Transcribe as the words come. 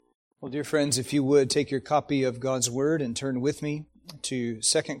Well, dear friends, if you would take your copy of God's Word and turn with me to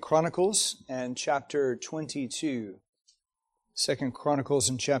 2 Chronicles and chapter 22. 2 Chronicles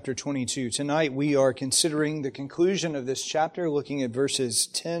and chapter 22. Tonight we are considering the conclusion of this chapter, looking at verses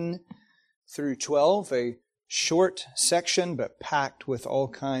 10 through 12, a short section but packed with all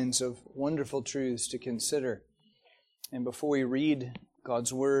kinds of wonderful truths to consider. And before we read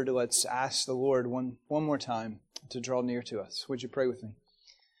God's Word, let's ask the Lord one more time to draw near to us. Would you pray with me?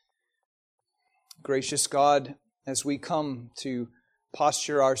 Gracious God, as we come to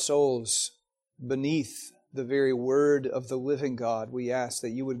posture our souls beneath the very Word of the living God, we ask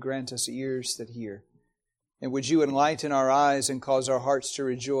that you would grant us ears that hear. And would you enlighten our eyes and cause our hearts to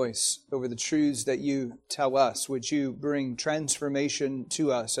rejoice over the truths that you tell us? Would you bring transformation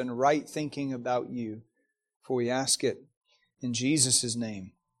to us and right thinking about you? For we ask it in Jesus'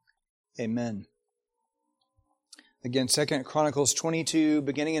 name. Amen. Again, 2 Chronicles 22,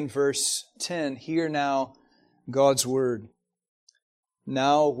 beginning in verse 10. Hear now God's Word.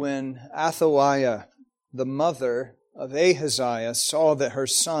 Now when Athaliah, the mother of Ahaziah, saw that her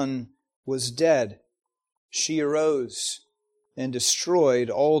son was dead, she arose and destroyed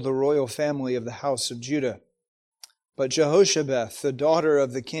all the royal family of the house of Judah. But Jehoshabeth, the daughter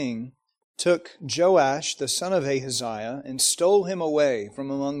of the king, took Joash, the son of Ahaziah, and stole him away from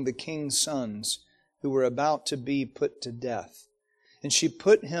among the king's sons who were about to be put to death. And she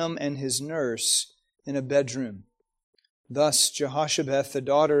put him and his nurse in a bedroom. Thus Jehoshabeth, the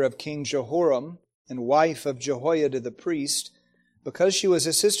daughter of King Jehoram, and wife of Jehoiada the priest, because she was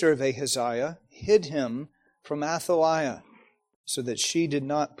a sister of Ahaziah, hid him from Athaliah, so that she did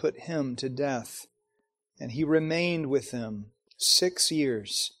not put him to death. And he remained with them 6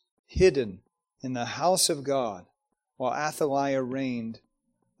 years, hidden in the house of God, while Athaliah reigned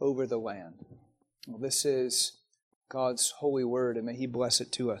over the land. Well, this is God's holy word, and may He bless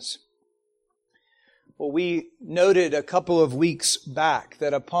it to us. Well, we noted a couple of weeks back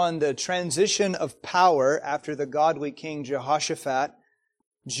that upon the transition of power after the godly King Jehoshaphat,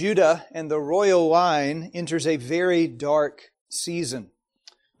 Judah and the royal line enters a very dark season.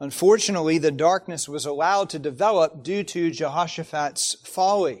 Unfortunately, the darkness was allowed to develop due to Jehoshaphat's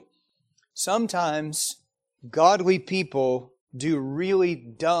folly. Sometimes godly people do really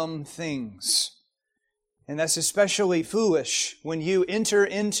dumb things. And that's especially foolish when you enter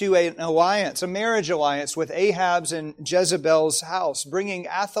into an alliance, a marriage alliance with Ahab's and Jezebel's house, bringing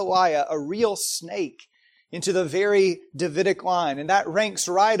Athaliah, a real snake, into the very Davidic line. And that ranks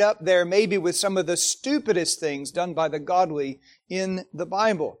right up there maybe with some of the stupidest things done by the godly in the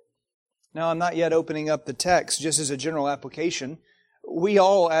Bible. Now, I'm not yet opening up the text, just as a general application. We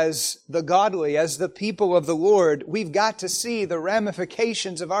all, as the godly, as the people of the Lord, we've got to see the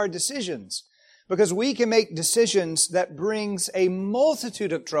ramifications of our decisions. Because we can make decisions that brings a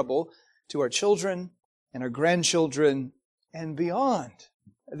multitude of trouble to our children and our grandchildren and beyond.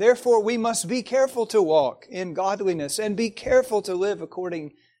 Therefore, we must be careful to walk in godliness and be careful to live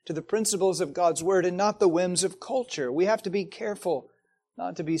according to the principles of God's Word and not the whims of culture. We have to be careful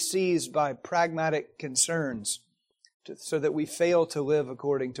not to be seized by pragmatic concerns so that we fail to live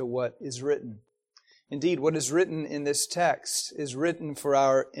according to what is written. Indeed, what is written in this text is written for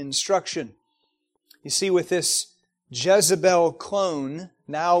our instruction. You see, with this Jezebel clone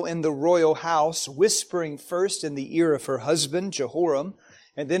now in the royal house, whispering first in the ear of her husband, Jehoram,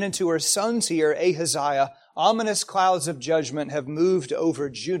 and then into her son's ear, Ahaziah, ominous clouds of judgment have moved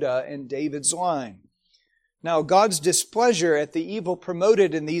over Judah and David's line. Now, God's displeasure at the evil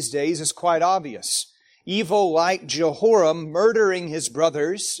promoted in these days is quite obvious. Evil like Jehoram murdering his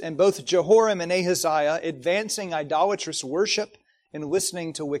brothers, and both Jehoram and Ahaziah advancing idolatrous worship and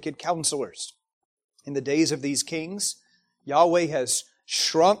listening to wicked counselors. In the days of these kings, Yahweh has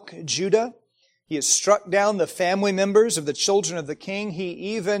shrunk Judah. He has struck down the family members of the children of the king. He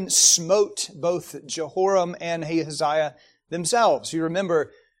even smote both Jehoram and Ahaziah themselves. You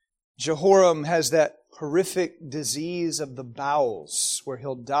remember, Jehoram has that horrific disease of the bowels where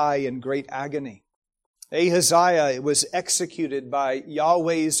he'll die in great agony. Ahaziah was executed by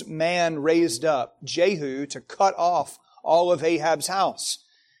Yahweh's man raised up, Jehu, to cut off all of Ahab's house.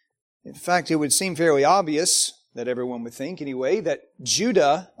 In fact, it would seem fairly obvious, that everyone would think anyway, that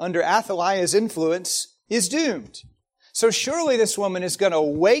Judah, under Athaliah's influence, is doomed. So surely this woman is going to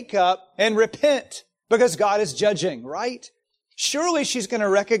wake up and repent because God is judging, right? Surely she's going to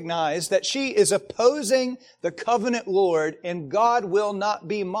recognize that she is opposing the covenant Lord and God will not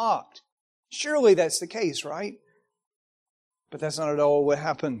be mocked. Surely that's the case, right? But that's not at all what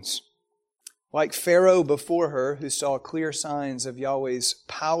happens. Like Pharaoh before her, who saw clear signs of Yahweh's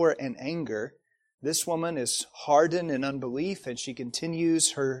power and anger, This woman is hardened in unbelief, and she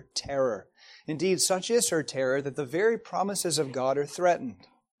continues her terror. Indeed, such is her terror that the very promises of God are threatened.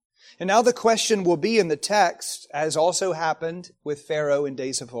 And now the question will be in the text, as also happened with Pharaoh in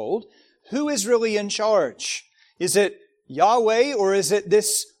days of old, who is really in charge? Is it Yahweh or is it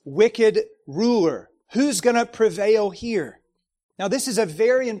this wicked ruler? Who's going to prevail here? Now this is a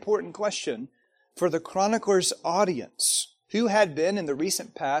very important question for the chronicler's audience, who had been in the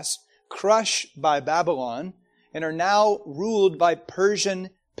recent past crushed by Babylon and are now ruled by Persian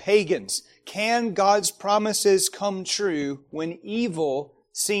pagans. Can God's promises come true when evil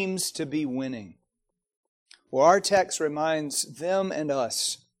seems to be winning? Well, our text reminds them and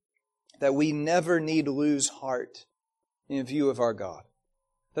us that we never need lose heart in view of our God.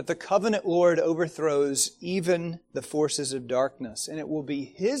 That the covenant Lord overthrows even the forces of darkness, and it will be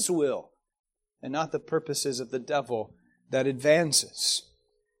His will and not the purposes of the devil that advances.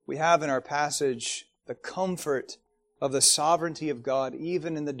 We have in our passage the comfort of the sovereignty of God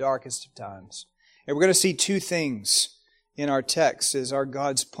even in the darkest of times. And we're going to see two things in our text as our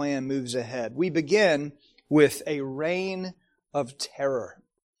God's plan moves ahead. We begin with a reign of terror.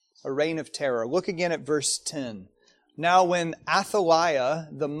 A reign of terror. Look again at verse 10. Now when Athaliah,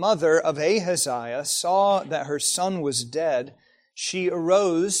 the mother of Ahaziah, saw that her son was dead, she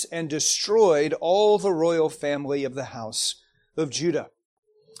arose and destroyed all the royal family of the house of Judah.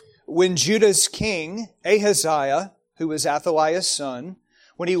 When Judah's king, Ahaziah, who was Athaliah's son,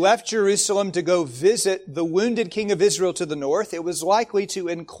 when he left Jerusalem to go visit the wounded king of Israel to the north, it was likely to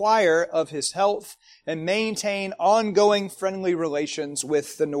inquire of his health and maintain ongoing friendly relations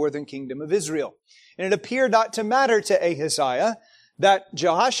with the northern kingdom of Israel. And it appeared not to matter to Ahaziah that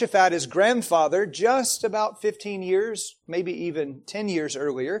Jehoshaphat, his grandfather, just about 15 years, maybe even 10 years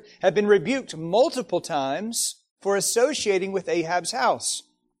earlier, had been rebuked multiple times for associating with Ahab's house.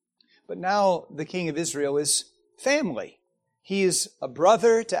 But now the king of Israel is family. He's a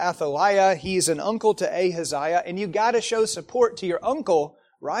brother to Athaliah. He's an uncle to Ahaziah. And you got to show support to your uncle,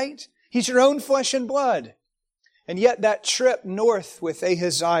 right? He's your own flesh and blood. And yet that trip north with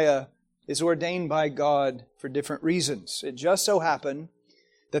Ahaziah is ordained by God for different reasons. It just so happened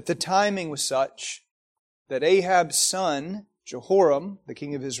that the timing was such that Ahab's son, Jehoram, the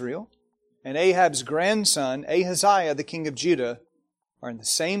king of Israel, and Ahab's grandson, Ahaziah, the king of Judah, are in the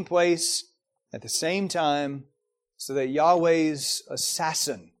same place at the same time, so that Yahweh's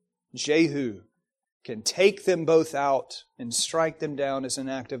assassin, Jehu, can take them both out and strike them down as an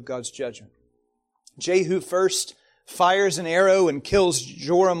act of God's judgment. Jehu first fires an arrow and kills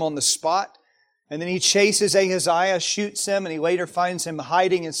Joram on the spot, and then he chases Ahaziah, shoots him, and he later finds him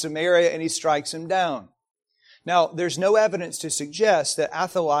hiding in Samaria and he strikes him down. Now, there's no evidence to suggest that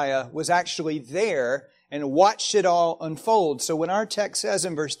Athaliah was actually there and watched it all unfold. So when our text says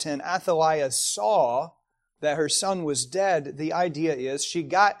in verse 10, Athaliah saw that her son was dead, the idea is she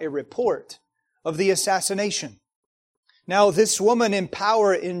got a report of the assassination. Now, this woman in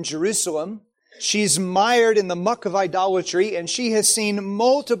power in Jerusalem, she's mired in the muck of idolatry, and she has seen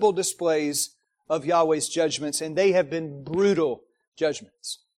multiple displays of Yahweh's judgments, and they have been brutal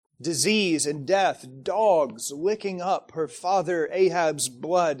judgments. Disease and death, dogs licking up her father Ahab's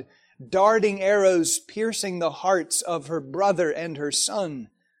blood, darting arrows piercing the hearts of her brother and her son.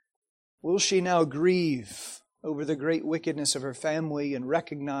 Will she now grieve over the great wickedness of her family and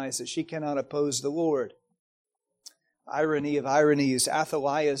recognize that she cannot oppose the Lord? Irony of ironies,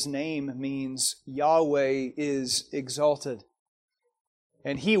 Athaliah's name means Yahweh is exalted.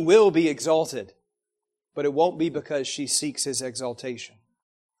 And He will be exalted, but it won't be because she seeks His exaltation.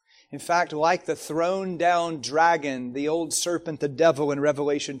 In fact, like the thrown-down dragon, the old serpent, the devil in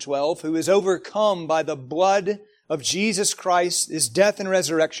Revelation 12, who is overcome by the blood of Jesus Christ, His death and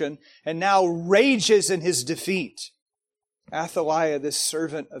resurrection, and now rages in His defeat, Athaliah, this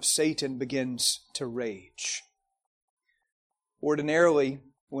servant of Satan, begins to rage. Ordinarily,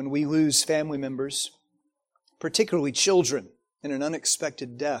 when we lose family members, particularly children, in an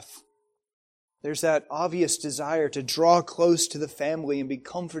unexpected death, there's that obvious desire to draw close to the family and be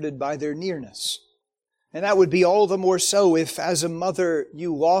comforted by their nearness. And that would be all the more so if, as a mother,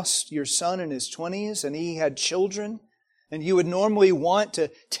 you lost your son in his 20s and he had children, and you would normally want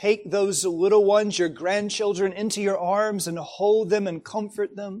to take those little ones, your grandchildren, into your arms and hold them and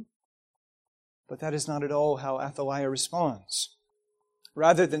comfort them. But that is not at all how Athaliah responds.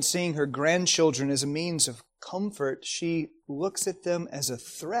 Rather than seeing her grandchildren as a means of comfort, she looks at them as a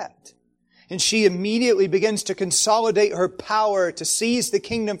threat. And she immediately begins to consolidate her power to seize the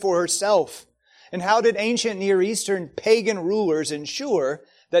kingdom for herself. And how did ancient Near Eastern pagan rulers ensure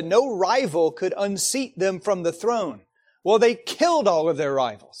that no rival could unseat them from the throne? Well, they killed all of their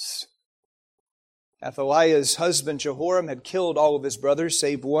rivals. Athaliah's husband Jehoram had killed all of his brothers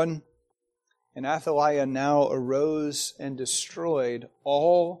save one, and Athaliah now arose and destroyed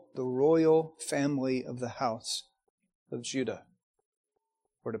all the royal family of the house of Judah.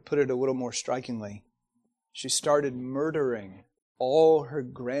 Or to put it a little more strikingly, she started murdering all her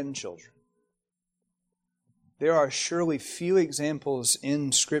grandchildren. There are surely few examples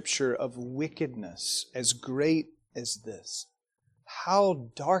in Scripture of wickedness as great as this. How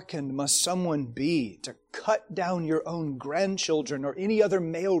darkened must someone be to cut down your own grandchildren or any other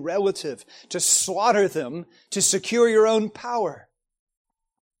male relative, to slaughter them, to secure your own power?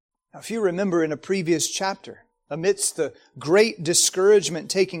 Now, if you remember in a previous chapter, amidst the great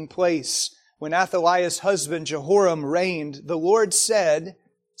discouragement taking place when Athaliah's husband Jehoram reigned, the Lord said,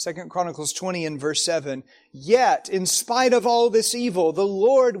 2 Chronicles 20 and verse 7, "Yet, in spite of all this evil, the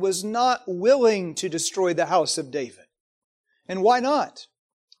Lord was not willing to destroy the house of David." And why not?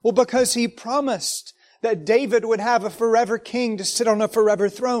 Well, because He promised that David would have a forever king to sit on a forever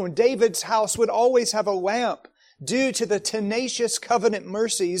throne. David's house would always have a lamp due to the tenacious covenant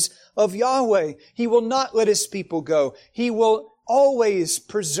mercies of Yahweh. He will not let His people go. He will always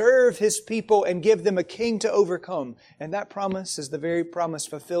preserve His people and give them a king to overcome. And that promise is the very promise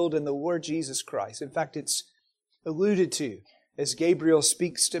fulfilled in the Lord Jesus Christ. In fact, it's alluded to as Gabriel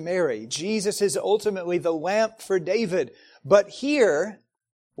speaks to Mary. Jesus is ultimately the lamp for David. But here,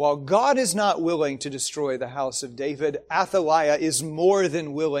 while God is not willing to destroy the house of David, Athaliah is more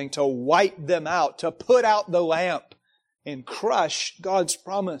than willing to wipe them out, to put out the lamp and crush God's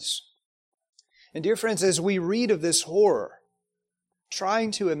promise. And dear friends, as we read of this horror,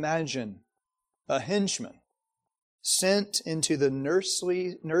 trying to imagine a henchman sent into the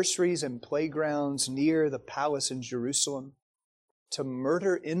nurseries and playgrounds near the palace in Jerusalem to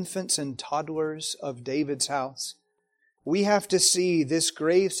murder infants and toddlers of David's house, we have to see this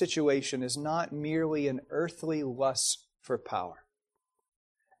grave situation is not merely an earthly lust for power.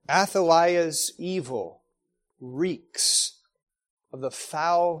 Athaliah's evil reeks of the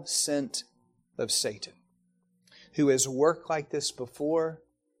foul scent of Satan, who has worked like this before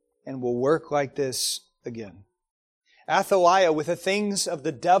and will work like this again. Athaliah, with the things of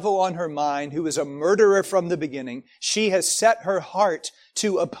the devil on her mind, who is a murderer from the beginning, she has set her heart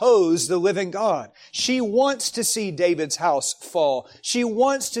to oppose the living God. She wants to see David's house fall. She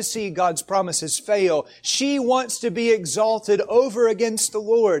wants to see God's promises fail. She wants to be exalted over against the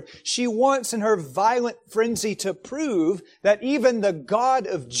Lord. She wants in her violent frenzy to prove that even the God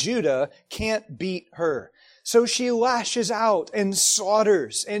of Judah can't beat her. So she lashes out and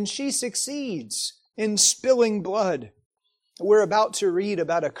slaughters, and she succeeds in spilling blood. We're about to read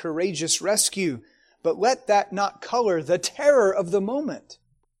about a courageous rescue, but let that not color the terror of the moment.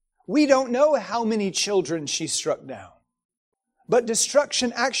 We don't know how many children she struck down, but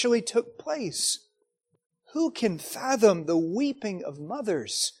destruction actually took place. Who can fathom the weeping of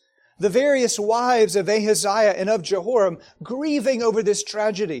mothers? The various wives of Ahaziah and of Jehoram grieving over this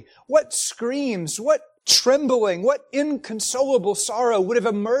tragedy. What screams, what trembling, what inconsolable sorrow would have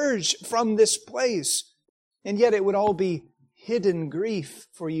emerged from this place. And yet it would all be hidden grief,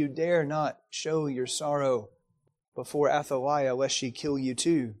 for you dare not show your sorrow before Athaliah, lest she kill you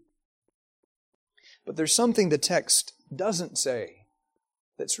too. But there's something the text doesn't say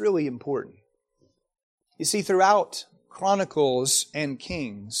that's really important. You see, throughout Chronicles and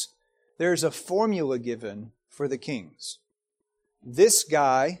Kings, there's a formula given for the kings. This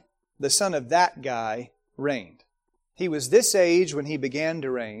guy, the son of that guy, reigned. He was this age when he began to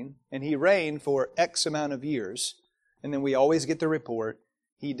reign, and he reigned for X amount of years. And then we always get the report,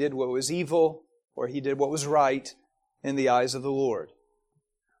 he did what was evil, or he did what was right in the eyes of the Lord.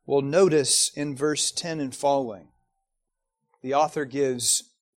 Well, notice in verse 10 and following, the author gives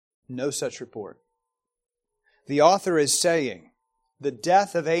no such report. The author is saying, the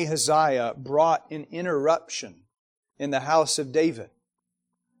death of Ahaziah brought an interruption in the house of David.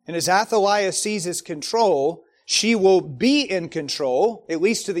 And as Athaliah seizes control, she will be in control, at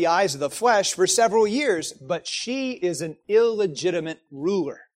least to the eyes of the flesh, for several years, but she is an illegitimate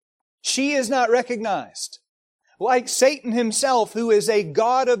ruler. She is not recognized. Like Satan himself, who is a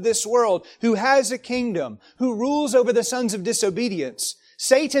god of this world, who has a kingdom, who rules over the sons of disobedience,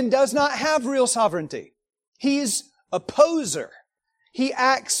 Satan does not have real sovereignty. He's a poser. He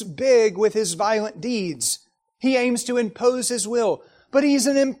acts big with his violent deeds. He aims to impose his will, but he's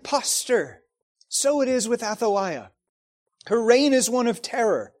an impostor. So it is with Athaliah. Her reign is one of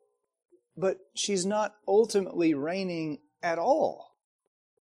terror, but she's not ultimately reigning at all.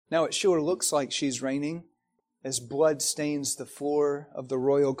 Now it sure looks like she's reigning as blood stains the floor of the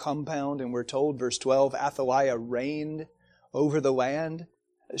royal compound, and we're told, verse 12, Athaliah reigned over the land.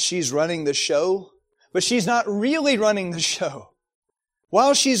 She's running the show. but she's not really running the show.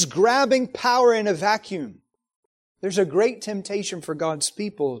 While she's grabbing power in a vacuum, there's a great temptation for God's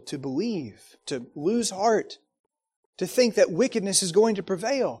people to believe, to lose heart, to think that wickedness is going to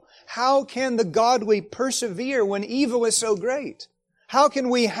prevail. How can the godly persevere when evil is so great? How can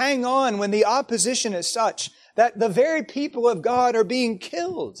we hang on when the opposition is such that the very people of God are being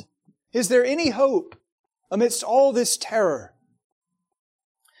killed? Is there any hope amidst all this terror?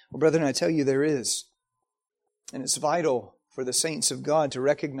 Well, brethren, I tell you there is. And it's vital for the saints of God to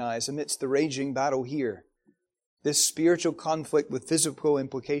recognize amidst the raging battle here, this spiritual conflict with physical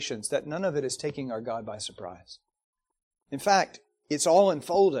implications, that none of it is taking our God by surprise. In fact, it's all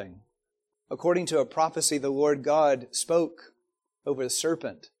unfolding according to a prophecy the Lord God spoke over the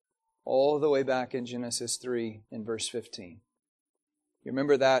serpent all the way back in Genesis 3 in verse 15. You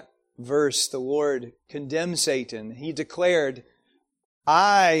remember that verse? The Lord condemned Satan. He declared,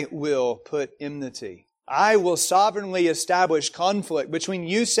 I will put enmity. I will sovereignly establish conflict between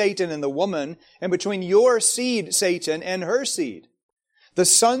you, Satan, and the woman, and between your seed, Satan, and her seed. The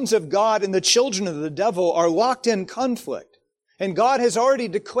sons of God and the children of the devil are locked in conflict. And God has already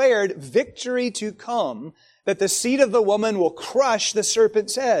declared victory to come, that the seed of the woman will crush the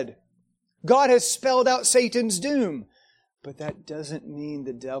serpent's head. God has spelled out Satan's doom. But that doesn't mean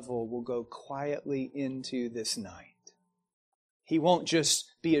the devil will go quietly into this night. He won't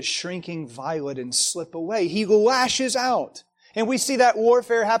just be a shrinking violet and slip away. He lashes out. And we see that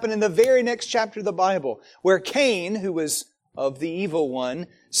warfare happen in the very next chapter of the Bible, where Cain, who was of the evil one,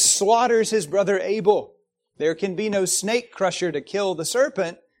 slaughters his brother Abel. There can be no snake crusher to kill the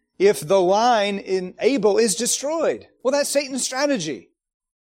serpent if the line in Abel is destroyed. Well, that's Satan's strategy.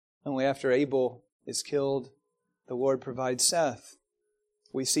 Only after Abel is killed, the Lord provides Seth.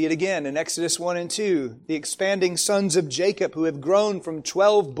 We see it again in Exodus 1 and 2. The expanding sons of Jacob, who have grown from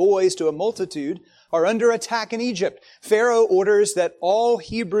 12 boys to a multitude, are under attack in Egypt. Pharaoh orders that all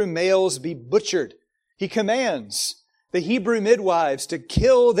Hebrew males be butchered. He commands the Hebrew midwives to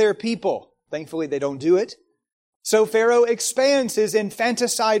kill their people. Thankfully, they don't do it. So Pharaoh expands his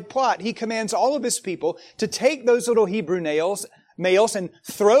infanticide plot. He commands all of his people to take those little Hebrew males and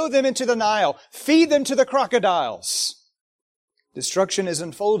throw them into the Nile. Feed them to the crocodiles. Destruction is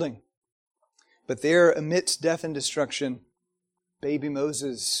unfolding. But there, amidst death and destruction, baby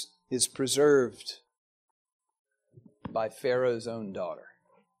Moses is preserved by Pharaoh's own daughter.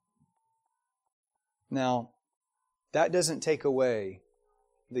 Now, that doesn't take away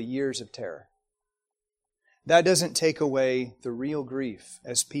the years of terror. That doesn't take away the real grief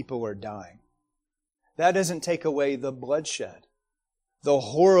as people are dying. That doesn't take away the bloodshed, the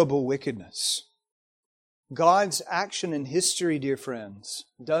horrible wickedness. God's action in history, dear friends,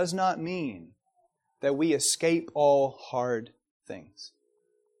 does not mean that we escape all hard things.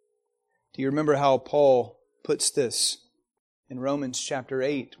 Do you remember how Paul puts this in Romans chapter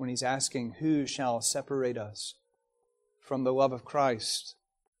 8 when he's asking, who shall separate us from the love of Christ?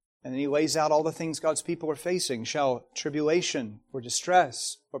 And then he lays out all the things God's people are facing. Shall tribulation or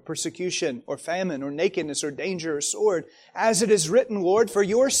distress or persecution or famine or nakedness or danger or sword? As it is written, Lord, for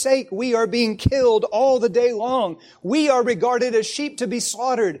your sake we are being killed all the day long. We are regarded as sheep to be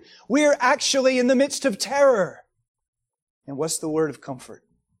slaughtered. We're actually in the midst of terror. And what's the word of comfort?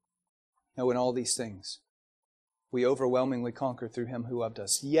 No, in all these things, we overwhelmingly conquer through Him who loved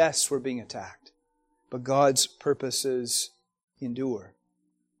us. Yes, we're being attacked, but God's purposes endure.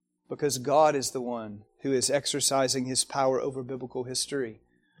 Because God is the one who is exercising His power over biblical history.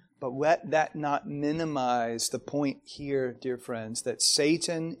 But let that not minimize the point here, dear friends, that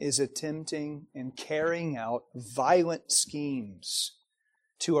Satan is attempting and carrying out violent schemes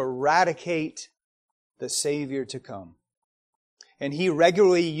to eradicate the Savior to come. And he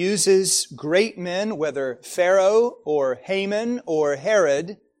regularly uses great men, whether Pharaoh or Haman or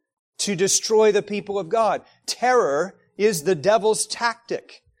Herod, to destroy the people of God. Terror is the devil's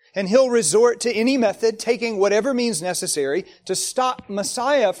tactic. And he'll resort to any method, taking whatever means necessary to stop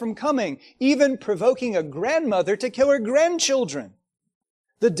Messiah from coming, even provoking a grandmother to kill her grandchildren.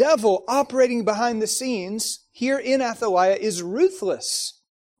 The devil operating behind the scenes here in Athaliah is ruthless.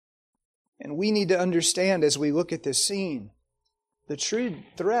 And we need to understand as we look at this scene the true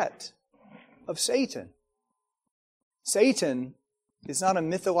threat of Satan. Satan is not a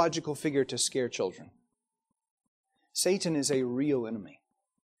mythological figure to scare children. Satan is a real enemy.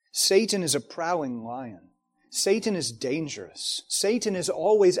 Satan is a prowling lion. Satan is dangerous. Satan is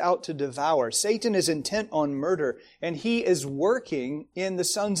always out to devour. Satan is intent on murder, and he is working in the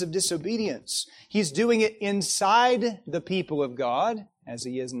sons of disobedience. He's doing it inside the people of God, as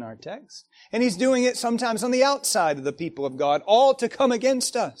he is in our text, and he's doing it sometimes on the outside of the people of God, all to come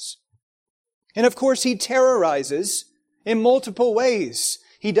against us. And of course, he terrorizes in multiple ways.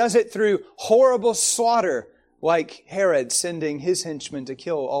 He does it through horrible slaughter, like Herod sending his henchmen to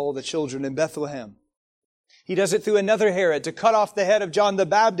kill all the children in Bethlehem. He does it through another Herod to cut off the head of John the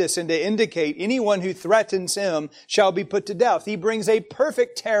Baptist and to indicate anyone who threatens him shall be put to death. He brings a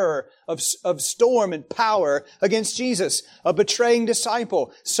perfect terror of storm and power against Jesus, a betraying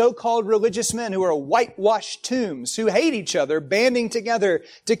disciple, so-called religious men who are whitewashed tombs, who hate each other, banding together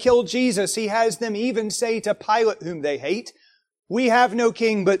to kill Jesus. He has them even say to Pilate, whom they hate, "We have no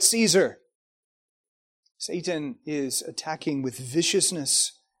king but Caesar." Satan is attacking with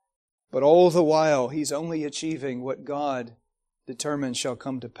viciousness, but all the while he's only achieving what God determines shall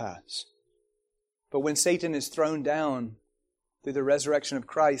come to pass. But when Satan is thrown down through the resurrection of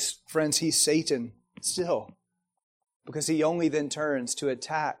Christ, friends, he's Satan still, because he only then turns to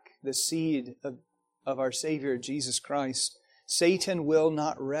attack the seed of our Savior, Jesus Christ. Satan will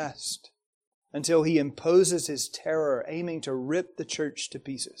not rest until he imposes his terror, aiming to rip the church to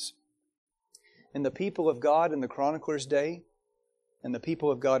pieces. And the people of God in the chronicler's day and the people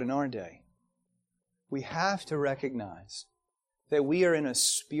of God in our day, we have to recognize that we are in a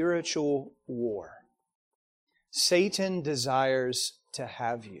spiritual war. Satan desires to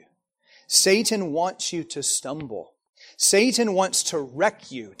have you. Satan wants you to stumble. Satan wants to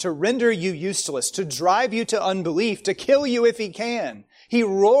wreck you, to render you useless, to drive you to unbelief, to kill you if he can. He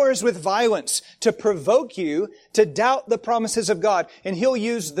roars with violence to provoke you to doubt the promises of God. And he'll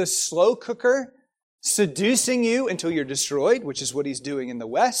use the slow cooker, seducing you until you're destroyed, which is what he's doing in the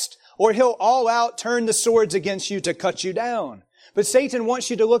West, or he'll all out turn the swords against you to cut you down. But Satan wants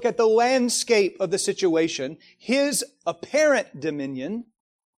you to look at the landscape of the situation, his apparent dominion,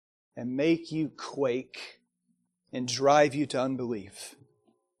 and make you quake and drive you to unbelief.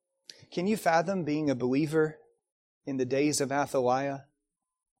 Can you fathom being a believer in the days of Athaliah,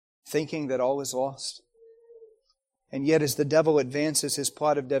 thinking that all is lost? And yet as the devil advances his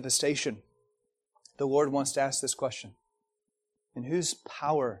plot of devastation, the Lord wants to ask this question: in whose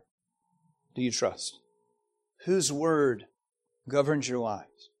power do you trust? Whose word governs your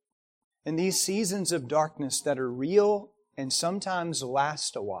lives? In these seasons of darkness that are real and sometimes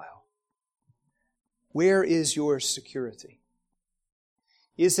last a while, where is your security?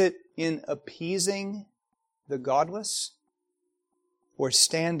 Is it in appeasing the godless or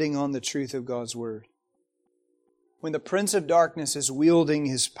standing on the truth of God's word? When the Prince of Darkness is wielding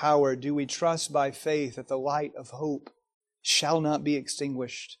his power, do we trust by faith that the light of hope shall not be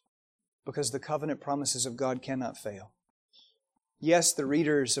extinguished, because the covenant promises of God cannot fail? Yes, the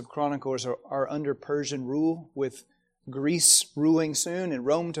readers of Chronicles are under Persian rule, with Greece ruling soon and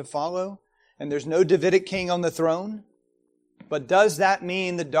Rome to follow, and there's no Davidic king on the throne. But does that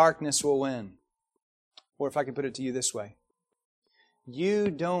mean the darkness will win? Or if I could put it to you this way, you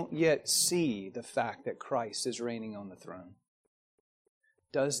don't yet see the fact that Christ is reigning on the throne.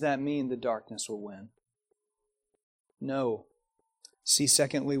 Does that mean the darkness will win? No. See,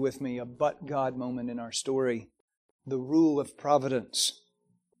 secondly, with me, a but God moment in our story, the rule of providence.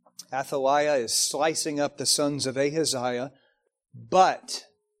 Athaliah is slicing up the sons of Ahaziah, but,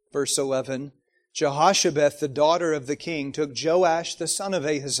 verse 11, Jehoshabeth, the daughter of the king, took Joash, the son of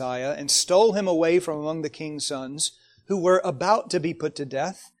Ahaziah, and stole him away from among the king's sons, who were about to be put to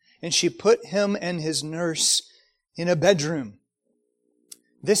death, and she put him and his nurse in a bedroom.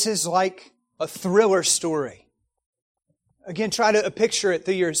 This is like a thriller story. Again, try to picture it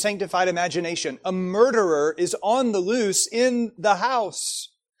through your sanctified imagination. A murderer is on the loose in the house,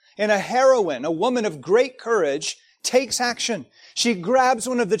 and a heroine, a woman of great courage, takes action. She grabs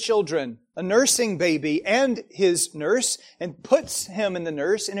one of the children, a nursing baby, and his nurse, and puts him and the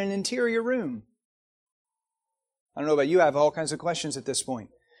nurse in an interior room. I don't know about you, I have all kinds of questions at this point.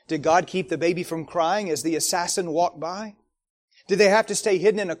 Did God keep the baby from crying as the assassin walked by? Did they have to stay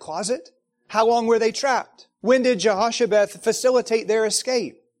hidden in a closet? How long were they trapped? When did Jehoshabeth facilitate their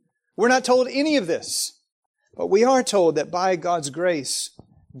escape? We're not told any of this. But we are told that by God's grace,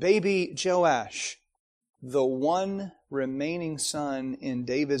 baby Joash, the one remaining son in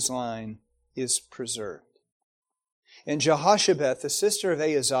David's line, is preserved. And Jehoshabeth, the sister of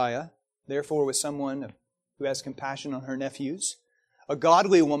Ahaziah, therefore was someone who has compassion on her nephews, a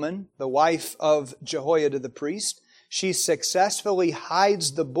godly woman, the wife of Jehoiada the priest, she successfully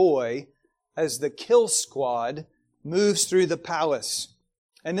hides the boy as the kill squad moves through the palace.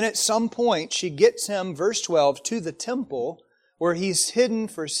 And then at some point, she gets him, verse 12, to the temple where he's hidden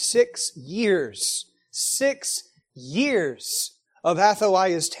for 6 years. 6 years of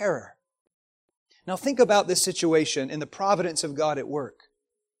Athaliah's terror. Now think about this situation and the providence of God at work.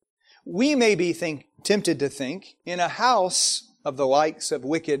 We may be tempted to think, in a house of the likes of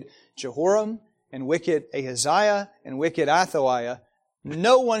wicked Jehoram and wicked Ahaziah and wicked Athaliah,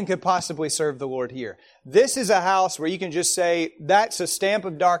 no one could possibly serve the Lord here. This is a house where you can just say, that's a stamp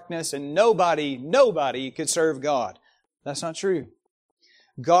of darkness and nobody could serve God. That's not true.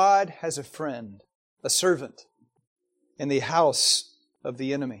 God has a friend, a servant, in the house of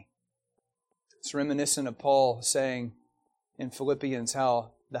the enemy. It's reminiscent of Paul saying in Philippians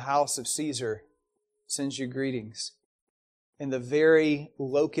how the house of Caesar sends you greetings. In the very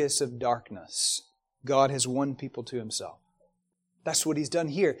locus of darkness, God has won people to Himself. That's what He's done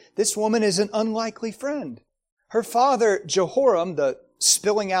here. This woman is an unlikely friend. Her father, Jehoram, the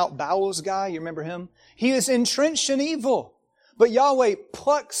spilling out bowels guy, you remember him? He is entrenched in evil. But Yahweh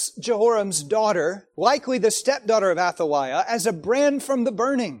plucks Jehoram's daughter, likely the stepdaughter of Athaliah, as a brand from the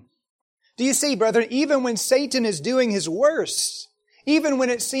burning. Do you see, brethren, even when Satan is doing his worst, even when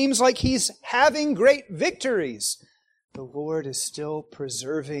it seems like he's having great victories, the Lord is still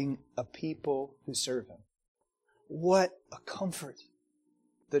preserving a people who serve Him. What a comfort!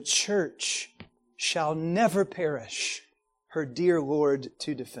 The church shall never perish, her dear Lord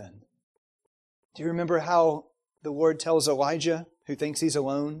to defend. Do you remember how the Lord tells Elijah, who thinks he's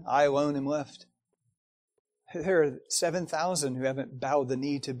alone, I alone am left? There are 7,000 who haven't bowed the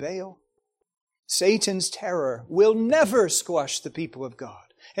knee to Baal. Satan's terror will never squash the people of God.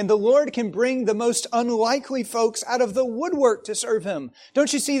 And the Lord can bring the most unlikely folks out of the woodwork to serve Him.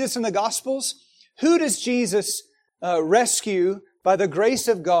 Don't you see this in the Gospels? Who does Jesus rescue by the grace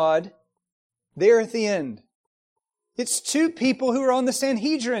of God there at the end? It's two people who are on the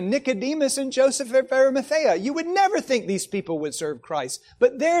Sanhedrin, Nicodemus and Joseph of Arimathea. You would never think these people would serve Christ,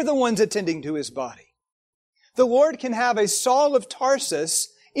 but they're the ones attending to His body. The Lord can have a Saul of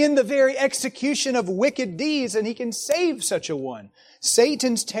Tarsus in the very execution of wicked deeds, and He can save such a one.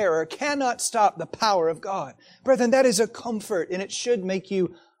 Satan's terror cannot stop the power of God. Brethren, that is a comfort, and it should make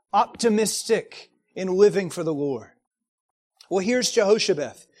you optimistic in living for the Lord. Well, here's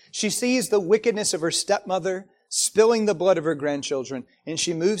Jehoshabeth. She sees the wickedness of her stepmother spilling the blood of her grandchildren, and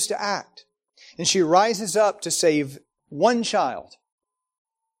she moves to act. And she rises up to save one child.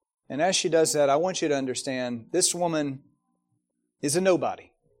 And as she does that, I want you to understand, this woman is a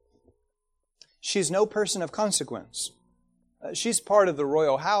nobody. She's no person of consequence. She's part of the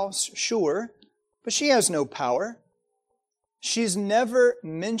royal house, sure, but she has no power. She's never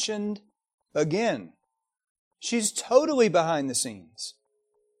mentioned again. She's totally behind the scenes.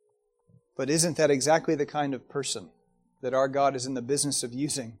 But isn't that exactly the kind of person that our God is in the business of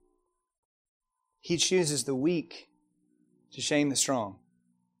using? He chooses the weak to shame the strong,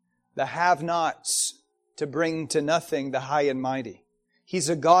 the have-nots to bring to nothing the high and mighty. He's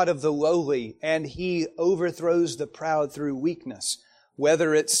a God of the lowly, and He overthrows the proud through weakness.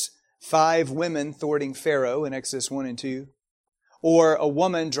 Whether it's 5 women thwarting Pharaoh in Exodus 1 and 2, or a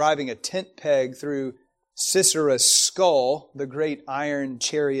woman driving a tent peg through Sisera's skull, the great iron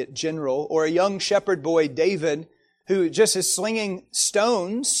chariot general, or a young shepherd boy, David, who just is slinging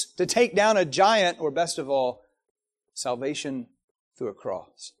stones to take down a giant, or best of all, salvation through a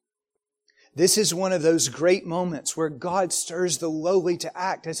cross. This is one of those great moments where God stirs the lowly to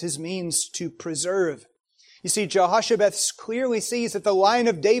act as His means to preserve. You see, Jehoshabeth clearly sees that the line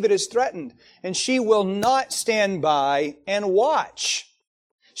of David is threatened, and she will not stand by and watch.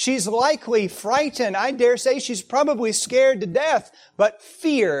 She's likely frightened. I dare say she's probably scared to death, but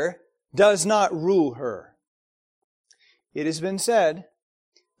fear does not rule her. It has been said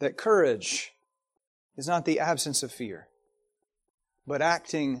that courage is not the absence of fear, but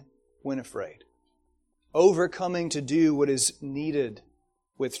acting when afraid. Overcoming to do what is needed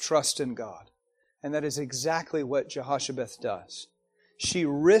with trust in God. And that is exactly what Jehoshabeth does. She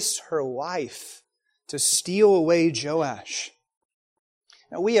risks her life to steal away Joash.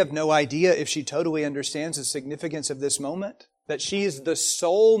 Now, we have no idea if she totally understands the significance of this moment, that she is the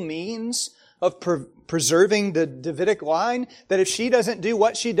sole means of preserving the Davidic line, that if she doesn't do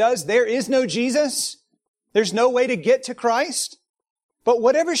what she does, there is no Jesus. There's no way to get to Christ. But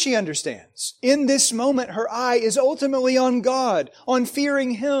whatever she understands, in this moment her eye is ultimately on God, on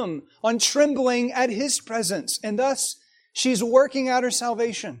fearing Him, on trembling at His presence, and thus she's working out her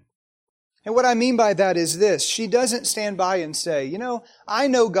salvation. And what I mean by that is this: she doesn't stand by and say, I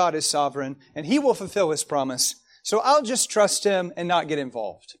know God is sovereign and He will fulfill His promise, so I'll just trust Him and not get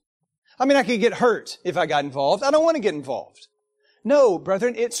involved. I could get hurt if I got involved. I don't want to get involved. No,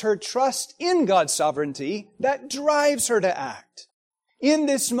 brethren, it's her trust in God's sovereignty that drives her to act. In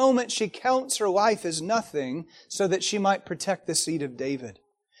this moment, she counts her life as nothing so that she might protect the seed of David.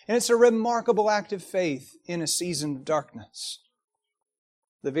 And it's a remarkable act of faith in a season of darkness.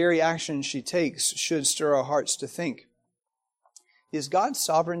 The very action she takes should stir our hearts to think. Is God's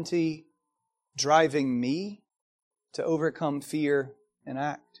sovereignty driving me to overcome fear and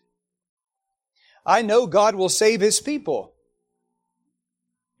act? I know God will save His people,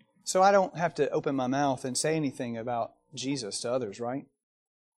 so I don't have to open my mouth and say anything about Jesus to others, right?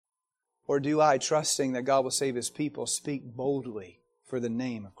 Or do I, trusting that God will save His people, speak boldly for the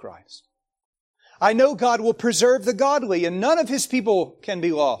name of Christ? I know God will preserve the godly, and none of His people can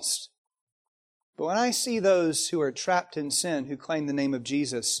be lost. But when I see those who are trapped in sin, who claim the name of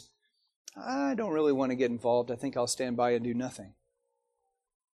Jesus, I don't really want to get involved. I think I'll stand by and do nothing.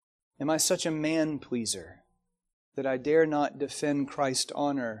 Am I such a man-pleaser that I dare not defend Christ's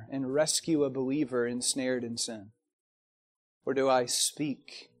honor and rescue a believer ensnared in sin? Or do I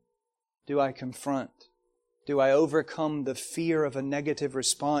speak? Do I confront? Do I overcome the fear of a negative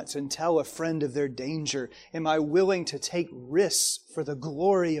response and tell a friend of their danger? Am I willing to take risks for the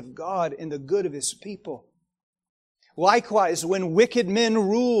glory of God and the good of His people? Likewise, when wicked men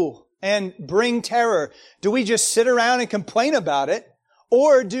rule and bring terror, do we just sit around and complain about it?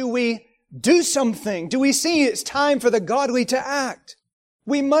 Or do we do something? Do we see it's time for the godly to act?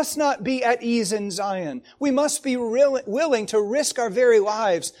 We must not be at ease in Zion. We must be willing to risk our very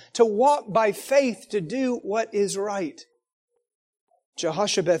lives, to walk by faith, to do what is right.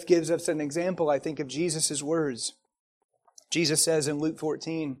 Jehoshabeth gives us an example, I think, of Jesus' words. Jesus says in Luke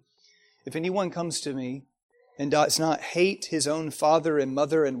 14, "If anyone comes to me and does not hate his own father and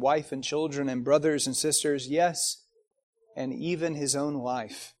mother and wife and children and brothers and sisters, yes, and even his own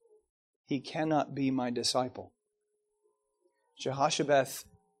life, he cannot be my disciple." Jehoshabeth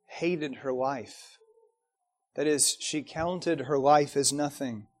hated her life. That is, she counted her life as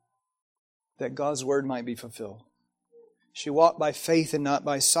nothing, that God's word might be fulfilled. She walked by faith and not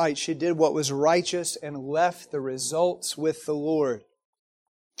by sight. She did what was righteous and left the results with the Lord.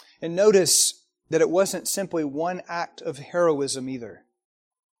 And notice that it wasn't simply one act of heroism either.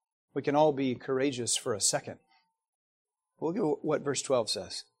 We can all be courageous for a second. Look at what verse 12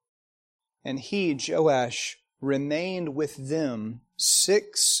 says. "And he, Joash, remained with them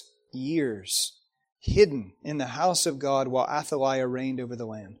 6 years, hidden in the house of God while Athaliah reigned over the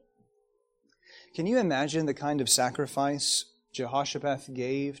land." Can you imagine the kind of sacrifice Jehoshabeth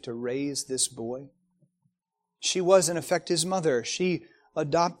gave to raise this boy? She was, in effect, his mother. She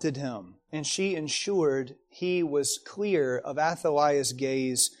adopted him, and she ensured he was clear of Athaliah's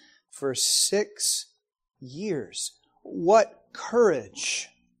gaze for 6 years. What courage!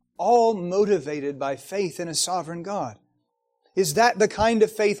 All motivated by faith in a sovereign God. Is that the kind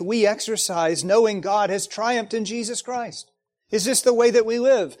of faith we exercise, knowing God has triumphed in Jesus Christ? Is this the way that we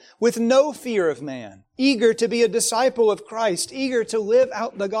live? With no fear of man, eager to be a disciple of Christ, eager to live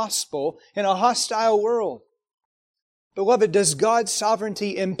out the gospel in a hostile world. Beloved, does God's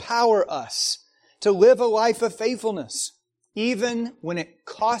sovereignty empower us to live a life of faithfulness, even when it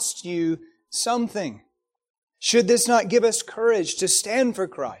costs you something? Should this not give us courage to stand for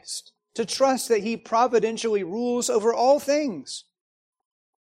Christ, to trust that He providentially rules over all things?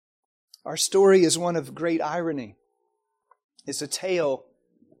 Our story is one of great irony. It's a tale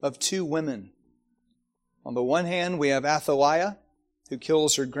of 2 women. On the one hand, we have Athaliah, who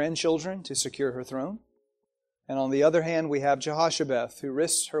kills her grandchildren to secure her throne. And on the other hand, we have Jehoshabeth, who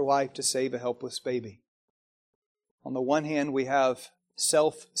risks her life to save a helpless baby. On the one hand, we have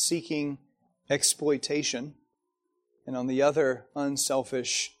self-seeking exploitation, and on the other,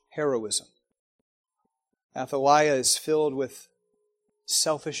 unselfish heroism. Athaliah is filled with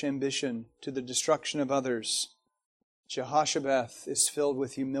selfish ambition to the destruction of others. Jehoshabeth is filled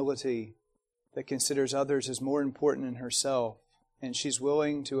with humility that considers others as more important than herself, and she's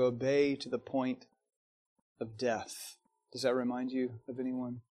willing to obey to the point of death. Does that remind you of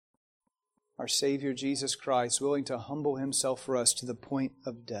anyone? Our Savior Jesus Christ, willing to humble Himself for us to the point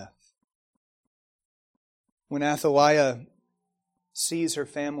of death. When Athaliah sees her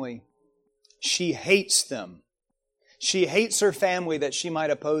family, she hates them. She hates her family that she might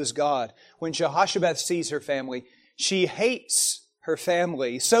oppose God. When Jehoshabeth sees her family, she hates her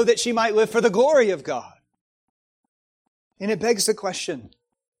family so that she might live for the glory of God. And it begs the question,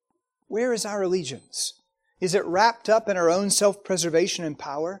 where is our allegiance? Is it wrapped up in our own self-preservation and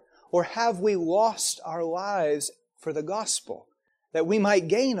power? Or have we lost our lives for the gospel, that we might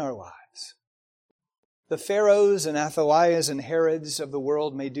gain our lives? The Pharaohs and Athaliahs and Herods of the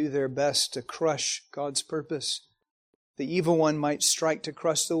world may do their best to crush God's purpose. The evil one might strike to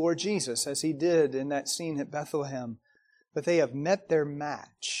crush the Lord Jesus, as he did in that scene at Bethlehem. But they have met their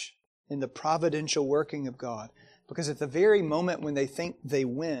match in the providential working of God. Because at the very moment when they think they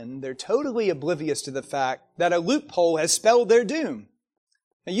win, they're totally oblivious to the fact that a loophole has spelled their doom.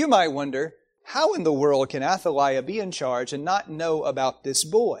 Now you might wonder, How in the world can Athaliah be in charge and not know about this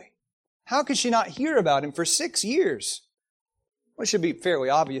boy? How could she not hear about him for 6 years? Well, it should be fairly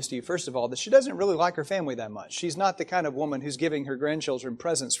obvious to you, first of all, that she doesn't really like her family that much. She's not the kind of woman who's giving her grandchildren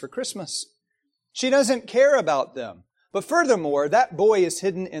presents for Christmas. She doesn't care about them. But furthermore, that boy is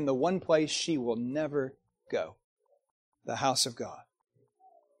hidden in the one place she will never go, the house of God.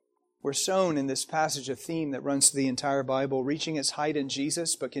 We're shown in this passage a theme that runs through the entire Bible, reaching its height in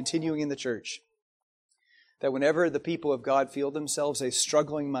Jesus, but continuing in the church. That whenever the people of God feel themselves a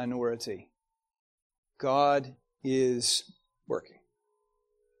struggling minority, God is working.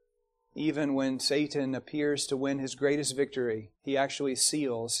 Even when Satan appears to win his greatest victory, he actually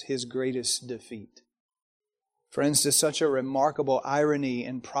seals his greatest defeat. Friends, does such a remarkable irony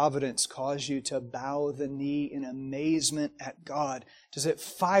and providence cause you to bow the knee in amazement at God? Does it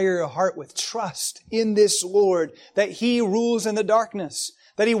fire your heart with trust in this Lord, that He rules in the darkness,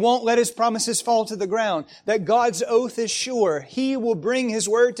 that He won't let His promises fall to the ground, that God's oath is sure, He will bring His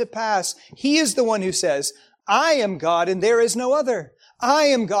word to pass? He is the one who says, I am God and there is no other. I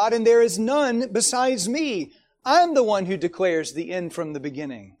am God and there is none besides me. I'm the one who declares the end from the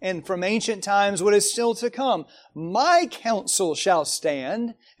beginning, and from ancient times what is still to come. My counsel shall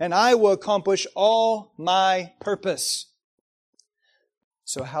stand, and I will accomplish all my purpose.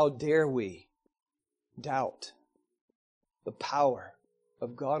 So how dare we doubt the power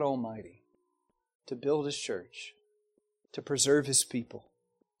of God Almighty to build His church, to preserve His people,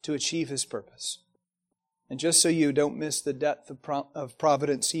 to achieve His purpose? And just so you don't miss the depth of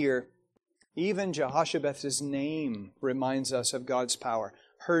providence here, even Jehoshabeth's name reminds us of God's power.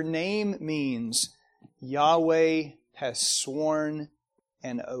 Her name means Yahweh has sworn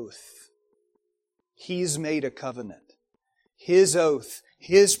an oath. He's made a covenant. His oath,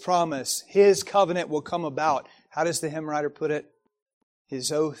 His promise, His covenant will come about. How does the hymn writer put it?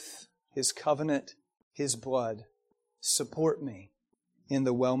 His oath, His covenant, His blood support me in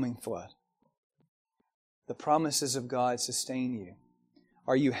the whelming flood. The promises of God sustain you.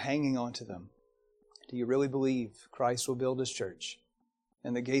 Are you hanging on to them? Do you really believe Christ will build His church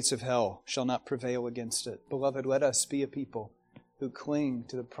and the gates of hell shall not prevail against it? Beloved, let us be a people who cling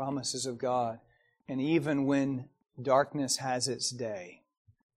to the promises of God. And even when darkness has its day,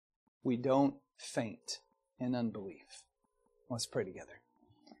 we don't faint in unbelief. Let's pray together.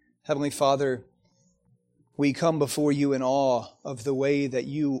 Heavenly Father, we come before You in awe of the way that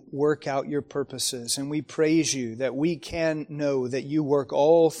You work out Your purposes, and we praise You that we can know that You work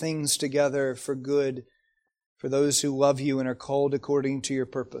all things together for good for those who love You and are called according to Your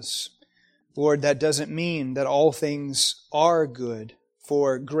purpose. Lord, that doesn't mean that all things are good,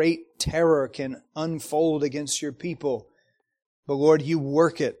 for great terror can unfold against Your people. But Lord, You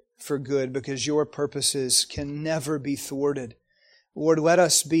work it for good because Your purposes can never be thwarted. Lord, let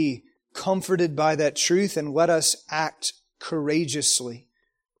us be comforted by that truth, and let us act courageously.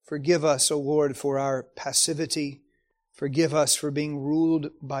 Forgive us, O Lord, for our passivity. Forgive us for being ruled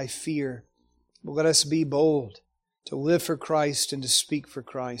by fear. But let us be bold to live for Christ and to speak for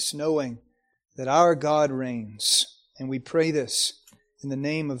Christ, knowing that our God reigns. And we pray this in the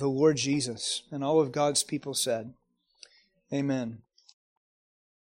name of the Lord Jesus. And all of God's people said, Amen.